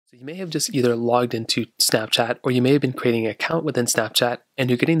So you may have just either logged into Snapchat or you may have been creating an account within Snapchat and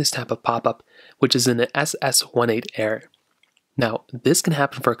you're getting this type of pop-up, which is an SS18 error. Now, this can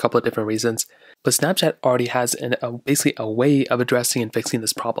happen for a couple of different reasons, but Snapchat already has basically a way of addressing and fixing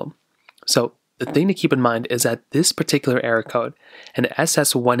this problem. So the thing to keep in mind is that this particular error code, an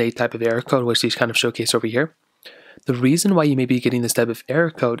SS18 type of error code, which is kind of showcased over here, the reason why you may be getting this type of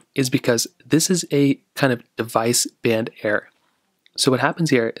error code is because this is a kind of device banned error. So what happens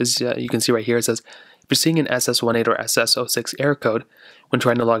here is you can see right here, it says, if you're seeing an SS18 or SS06 error code when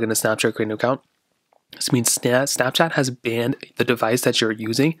trying to log into Snapchat or create an account, this means Snapchat has banned the device that you're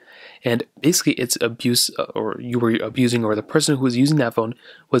using, and basically it's abuse, or you were abusing, or the person who was using that phone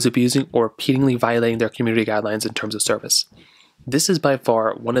was abusing or repeatedly violating their community guidelines in terms of service. This is by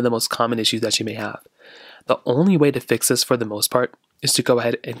far one of the most common issues that you may have. The only way to fix this for the most part is to go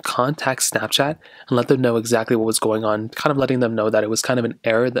ahead and contact Snapchat and let them know exactly what was going on, kind of letting them know that it was kind of an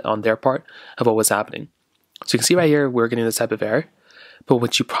error on their part of what was happening. So you can see right here, we're getting this type of error. But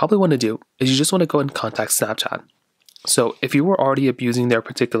what you probably want to do is you just want to go and contact Snapchat. So if you were already abusing their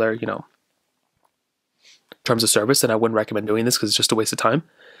particular, terms of service, then I wouldn't recommend doing this because it's just a waste of time.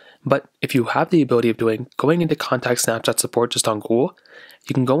 But if you have the ability of going into contact Snapchat support just on Google,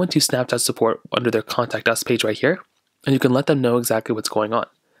 you can go into Snapchat support under their contact us page right here, and you can let them know exactly what's going on.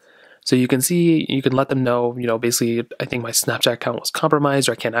 So you can see, you can let them know, basically, I think my Snapchat account was compromised,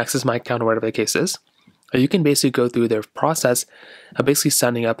 or I can't access my account, or whatever the case is. Or you can basically go through their process of basically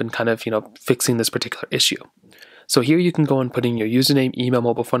signing up and kind of, fixing this particular issue. So here you can go and put in your username, email,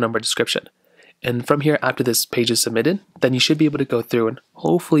 mobile phone number, description. And from here, after this page is submitted, then you should be able to go through and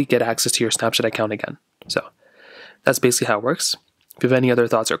hopefully get access to your Snapchat account again. So that's basically how it works. If you have any other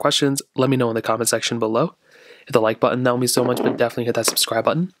thoughts or questions, let me know in the comment section below. Hit the like button, that would mean so much, but definitely hit that subscribe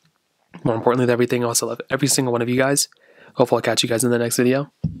button. More importantly than everything else, I love every single one of you guys. Hopefully I'll catch you guys in the next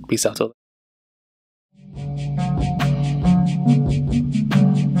video. Peace out.